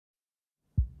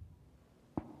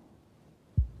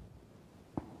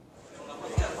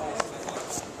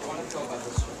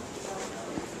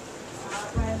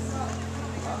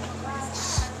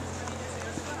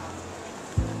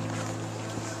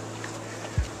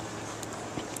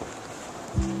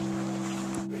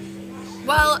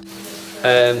Well,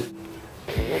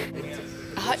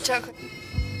 hot chocolate.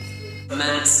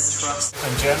 Mass trust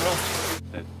in general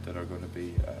that are going to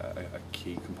be a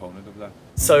key component of that.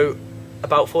 So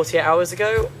about 48 hours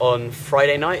ago on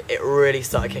Friday night it really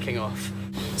started kicking off.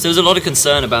 So there was a lot of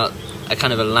concern about a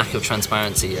kind of a lack of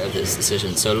transparency of this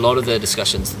decision. So a lot of the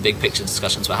discussions, the big picture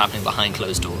discussions, were happening behind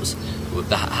closed doors, were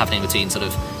happening between sort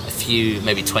of a few,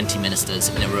 maybe 20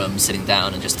 ministers in a room sitting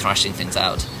down and just thrashing things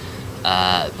out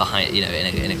behind, you know,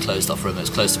 in a closed off room. It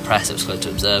was closed to press, it was closed to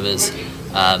observers,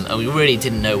 and we really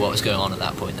didn't know what was going on at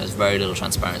that point. There was very little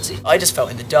transparency. I just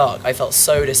felt in the dark. I felt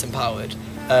so disempowered.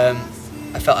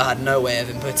 I felt I had no way of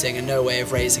inputting and no way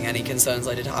of raising any concerns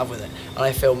I did have with it. And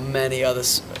I feel many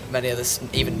others,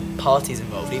 even parties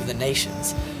involved, even the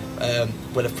nations,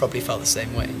 would have probably felt the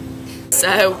same way.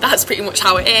 So that's pretty much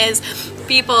how it is.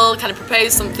 People kind of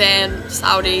propose something,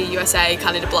 Saudi, USA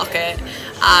kind of block it,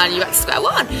 and you expect square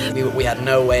one. We had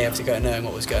no way of knowing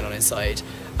what was going on inside,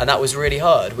 and that was really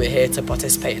hard. We're here to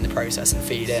participate in the process and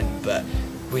feed in, but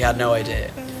we had no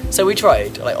idea. So we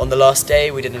tried. Like on the last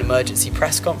day, we did an emergency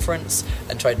press conference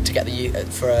and tried to get the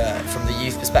from the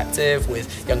youth perspective,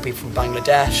 with young people from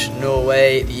Bangladesh,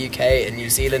 Norway, the UK, and New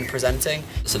Zealand presenting.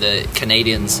 So the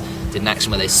Canadians did an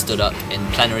action where they stood up in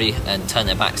plenary and turned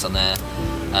their backs on their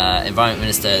environment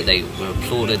minister. They were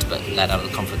applauded but led out of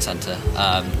the conference centre.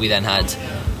 We then had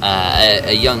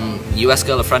a young US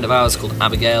girl, a friend of ours called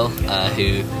Abigail,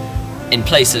 who, in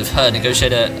place of her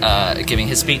negotiator giving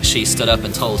his speech, she stood up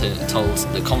and told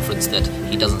the conference that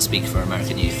he doesn't speak for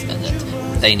American youth and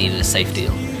that they needed a safe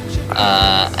deal.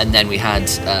 And then we had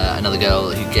another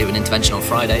girl who gave an intervention on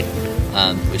Friday,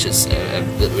 which is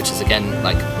again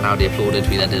like loudly applauded.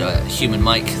 We then did a human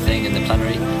mic thing in the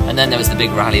plenary, and then there was the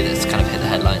big rally that's kind of hit the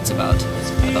headlines with about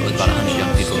 100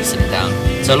 young people sitting down.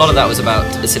 So a lot of that was about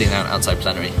sitting down outside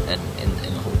plenary and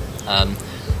in the hall.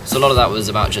 So a lot of that was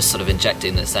about just sort of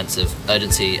injecting the sense of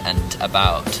urgency and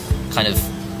about kind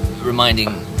of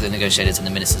reminding the negotiators and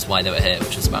the ministers why they were here,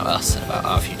 which was about us and about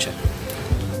our future.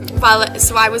 Well,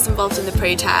 so I was involved in the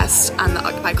protest and the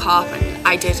Occupy COP, and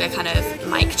I did a kind of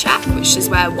mic check, which is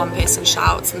where one person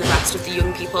shouts and the rest of the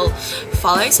young people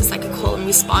follow, so it's like a call and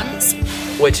response.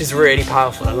 Which is really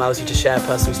powerful and allows you to share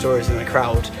personal stories in the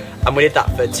crowd. And we did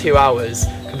that for 2 hours,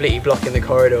 completely blocking the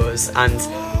corridors and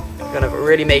kind of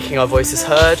really making our voices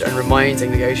heard and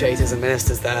reminding negotiators and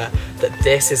ministers there that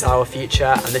this is our future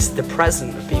and this is the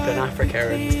present of people in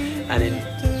Africa and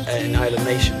in island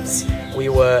nations. We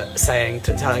were telling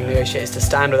negotiators to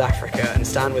stand with Africa and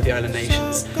stand with the island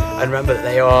nations and remember that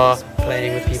they are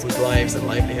playing with people's lives and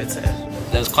livelihoods here.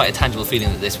 There was quite a tangible feeling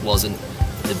that this wasn't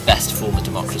the best form of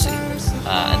democracy,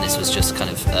 and this was just kind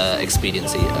of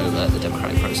expediency over the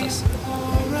democratic process.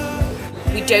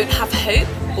 We don't have hope,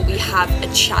 but we have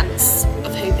a chance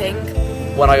of hoping.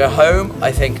 When I go home,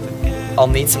 I think I'll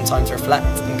need some time to reflect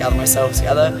and gather myself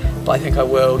together, but I think I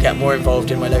will get more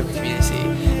involved in my local community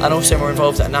and also more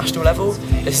involved at a national level.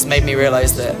 This has made me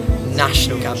realise that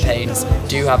national campaigns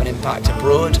do have an impact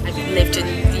abroad. I've lived in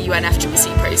the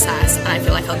UNFCCC process and I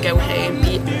feel like I'll go home,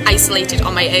 be isolated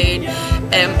on my own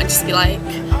and just be like,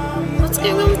 what's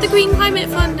going on with the Green Climate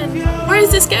Fund and where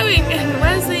is this going and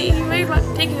where's the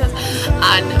roadmap taking us,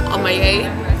 and on my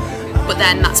own. But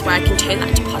then that's where I can turn that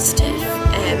into positive,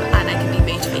 and I can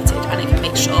be motivated and I can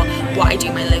make sure what I do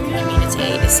in my local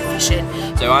community is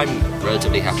sufficient. So I'm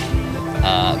relatively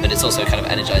happy, but it's also kind of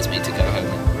energised me to go home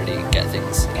and really get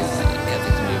things